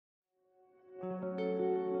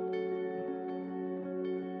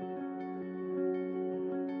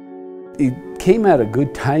It came at a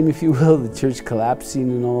good time, if you will, the church collapsing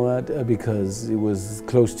and all that, because it was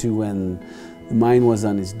close to when the mine was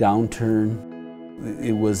on its downturn.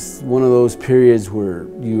 It was one of those periods where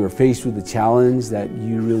you were faced with a challenge that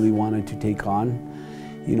you really wanted to take on,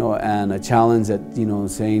 you know, and a challenge that, you know,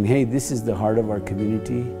 saying, hey, this is the heart of our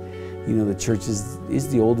community. You know, the church is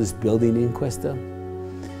the oldest building in Questa.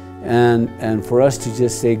 And for us to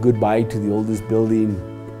just say goodbye to the oldest building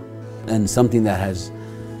and something that has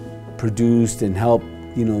produced and helped,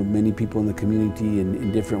 you know, many people in the community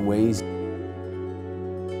in different ways.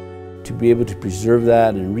 To be able to preserve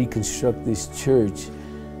that and reconstruct this church,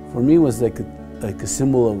 for me was like a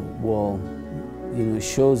symbol of, well, you know, it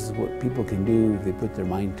shows what people can do if they put their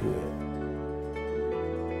mind to it.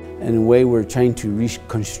 And in a way, we're trying to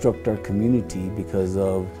reconstruct our community because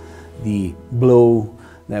of the blow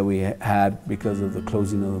that we had because of the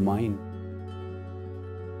closing of the mine.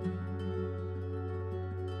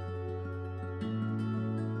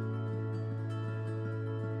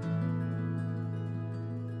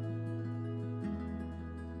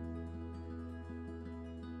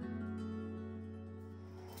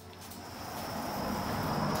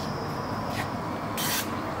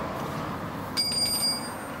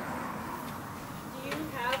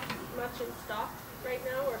 In stock right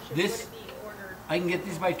now, or would it be ordered? I can get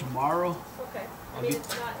these by tomorrow. Okay. I mean,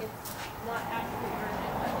 it's not actively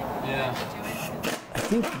urgent, but Yeah. to do it. I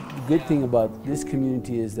think the good thing about this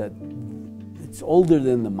community is that it's older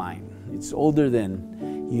than the mine. It's older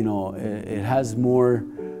than, you know, it has more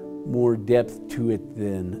depth to it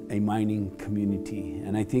than a mining community.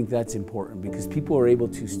 And I think that's important because people are able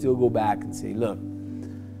to still go back and say, look,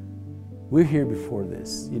 we're here before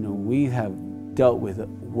this. You know, we have dealt with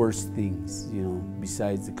worse things, you know,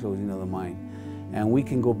 besides the closing of the mine. And we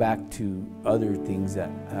can go back to other things that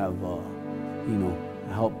have, you know,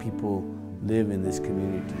 helped people live in this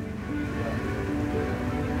community.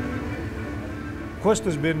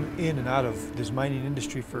 Questa's been in and out of this mining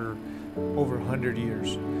industry for over 100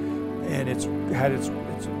 years. And it's had its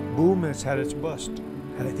boom and it's had its bust.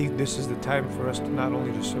 And I think this is the time for us to not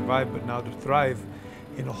only to survive, but now to thrive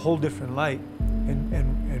in a whole different light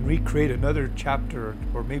and recreate another chapter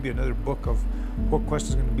or maybe another book of what Questa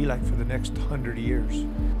is going to be like for the next 100 years.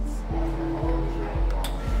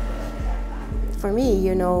 For me,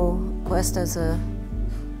 you know, Questa's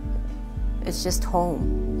it's just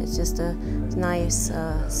home. It's just a nice,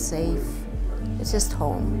 safe, it's just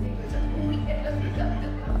home.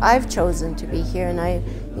 I've chosen to be here, and I,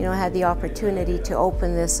 you know, had the opportunity to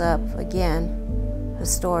open this up again. The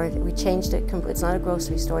store, we changed it. It's not a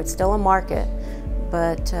grocery store, it's still a market,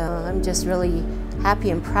 but I'm just really happy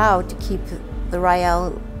and proud to keep the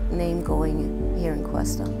Rio name going here in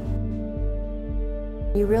Questa.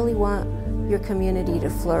 You really want your community to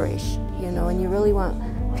flourish, you know, and you really want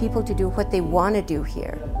people to do what they want to do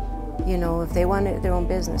here. You know, if they want their own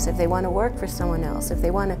business, if they want to work for someone else, if they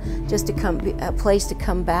want to just to come, a place to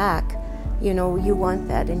come back, you know, you want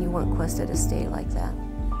that, and you want Questa to stay like that.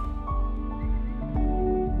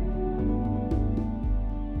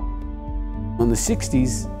 In the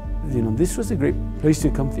 60s, you know, this was a great place to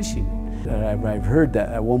come fishing. I've heard that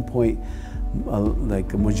at one point,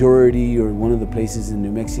 like a majority or one of the places in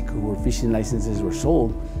New Mexico where fishing licenses were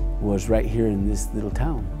sold was right here in this little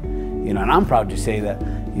town. You know, and I'm proud to say that,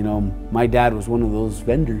 you know, my dad was one of those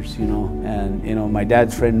vendors, you know, and, you know, my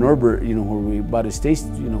dad's friend Norbert, you know, where we bought his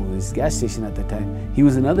station, you know, his gas station at the time, he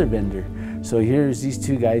was another vendor. So here's these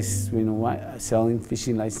two guys, you know, selling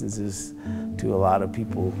fishing licenses to a lot of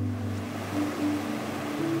people.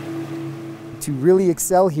 To really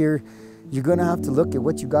excel here, you're gonna have to look at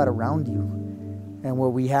what you got around you. And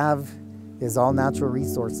what we have is all natural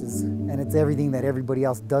resources, and it's everything that everybody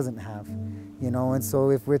else doesn't have. You know, and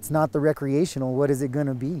so if it's not the recreational, what is it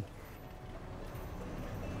gonna be?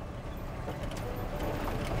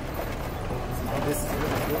 This is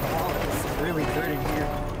really good water. This is really good in here.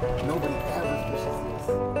 Nobody ever fishes this.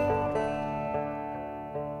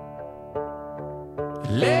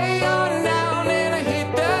 Lay on down and I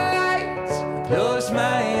hit the lights. Close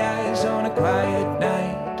my eyes on a quiet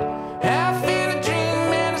night. Half in a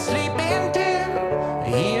dream and asleep until I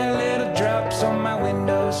hear little drops on my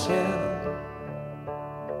windowsill.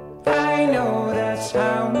 I know that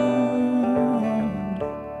sound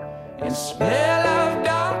and smell of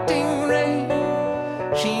daunting rain.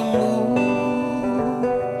 She moves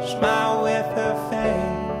my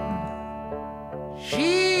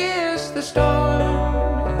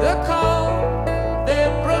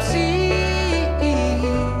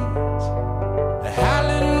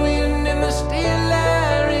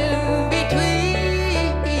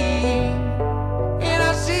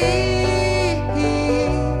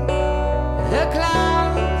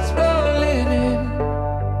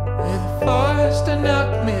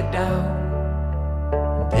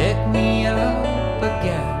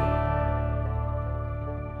again.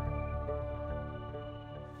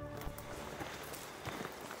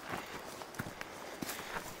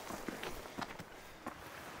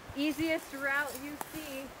 Easiest route you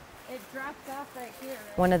see, it drops off right here.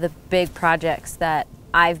 One of the big projects that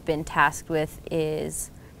I've been tasked with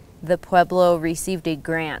is the Pueblo received a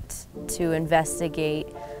grant to investigate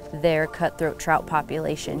their cutthroat trout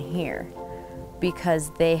population here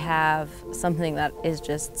because they have something that is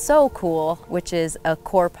just so cool, which is a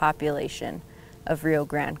core population of Rio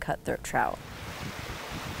Grande cutthroat trout.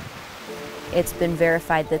 It's been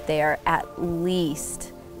verified that they are at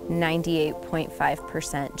least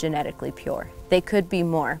 98.5% genetically pure. They could be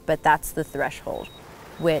more, but that's the threshold,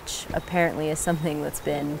 which apparently is something that's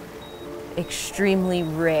been extremely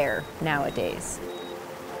rare nowadays.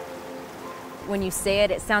 When you say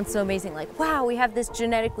it, it sounds so amazing, like, wow, we have this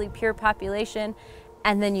genetically pure population,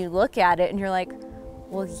 and then you look at it and you're like,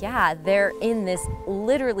 well, yeah, they're in this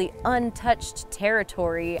literally untouched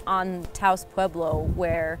territory on Taos Pueblo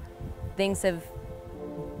where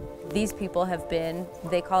these people have been,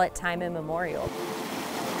 they call it time immemorial.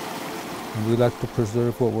 And we like to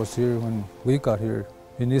preserve what was here when we got here.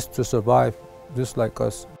 It needs to survive just like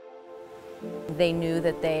us. They knew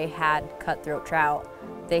that they had cutthroat trout.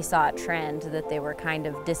 They saw a trend that they were kind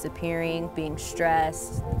of disappearing, being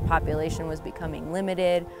stressed, the population was becoming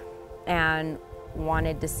limited, and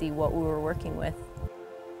wanted to see what we were working with.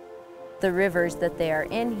 The rivers that they are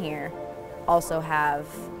in here also have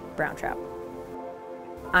brown trout.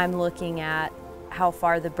 I'm looking at how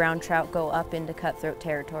far the brown trout go up into cutthroat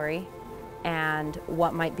territory and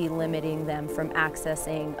what might be limiting them from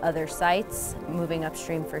accessing other sites, moving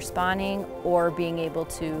upstream for spawning, or being able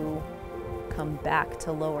to come back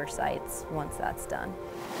to lower sites once that's done.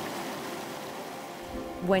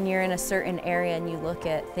 When you're in a certain area and you look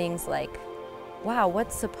at things like, wow,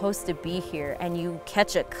 what's supposed to be here, and you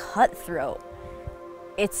catch a cutthroat,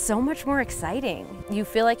 it's so much more exciting. You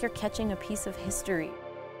feel like you're catching a piece of history.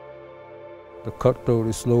 The cutthroat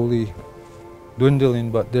is slowly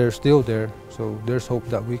dwindling, but they're still there. So there's hope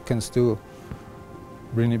that we can still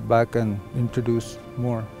bring it back and introduce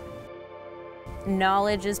more.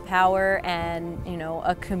 Knowledge is power, and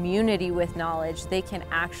a community with knowledge, they can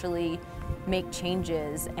actually make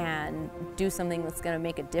changes and do something that's going to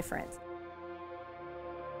make a difference.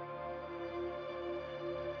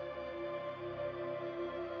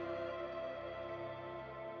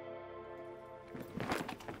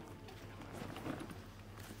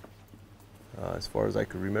 As far as I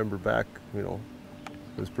could remember back, it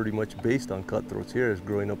was pretty much based on cutthroats here as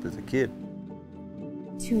growing up as a kid.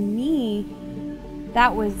 To me,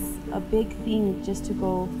 that was a big thing, just to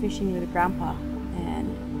go fishing with grandpa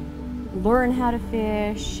and learn how to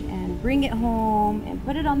fish and bring it home and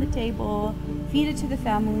put it on the table, feed it to the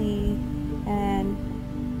family, and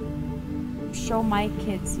show my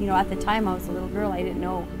kids. At the time I was a little girl, I didn't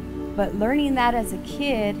know. But learning that as a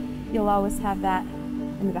kid, you'll always have that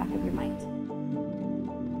in the back of your mind.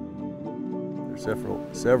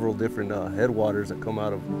 Several different headwaters that come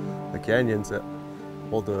out of the canyons that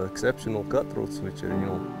hold the exceptional cutthroats, which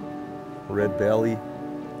are, red belly,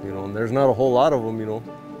 and there's not a whole lot of them,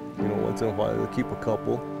 once in a while they'll keep a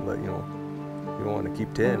couple, but you don't want to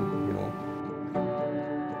keep 10,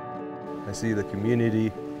 I see the community,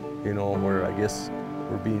 where I guess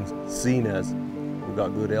we're being seen as, we've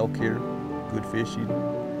got good elk here, good fishing,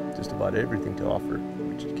 just about everything to offer,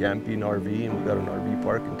 which is camping, RV, and we've got an RV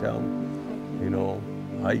park in town.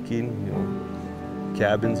 Hiking,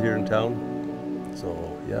 cabins here in town.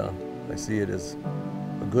 So yeah, I see it as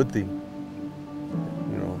a good thing.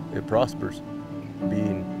 It prospers.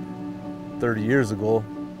 Being 30 years ago,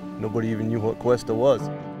 nobody even knew what Questa was.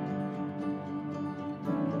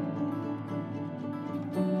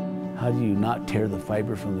 How do you not tear the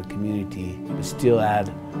fiber from the community, but still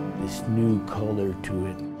add this new color to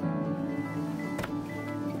it?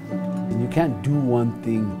 And you can't do one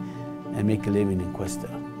thing and make a living in Questa.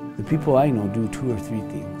 The people I know do 2 or 3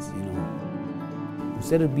 things,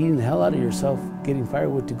 Instead of beating the hell out of yourself getting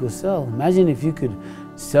firewood to go sell, imagine if you could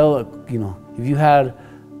sell, if you had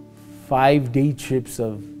 5 day trips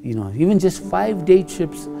of, even just 5 day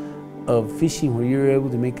trips of fishing where you're able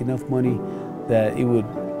to make enough money that you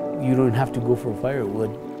don't have to go for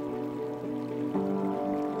firewood.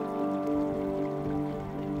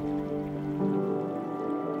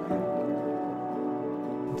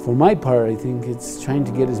 For my part, I think it's trying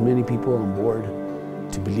to get as many people on board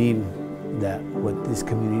to believe that what this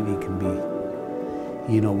community can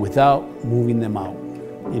be, without moving them out,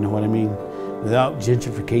 what I mean? Without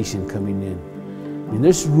gentrification coming in.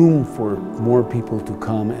 There's room for more people to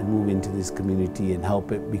come and move into this community and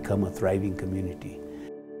help it become a thriving community.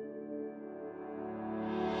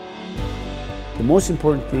 The most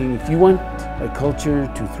important thing, if you want a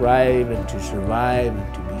culture to thrive and to survive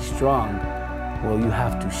and to be strong, well, you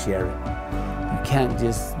have to share it. You can't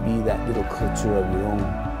just be that little culture of your own,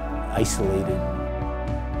 isolated.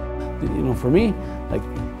 You know, for me, like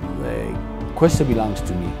Questa belongs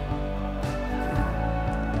to me.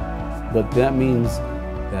 But that means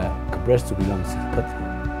that Cabresto belongs to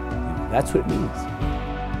Cutthroat. That's what it means.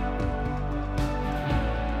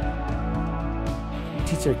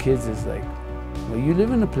 Teach our kids is like, well, you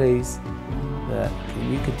live in a place that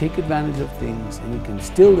you can take advantage of things and you can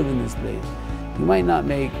still live in this place. You might not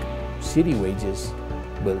make city wages,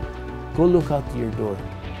 but go look out to your door.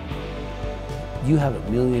 You have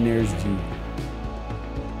a millionaire's view.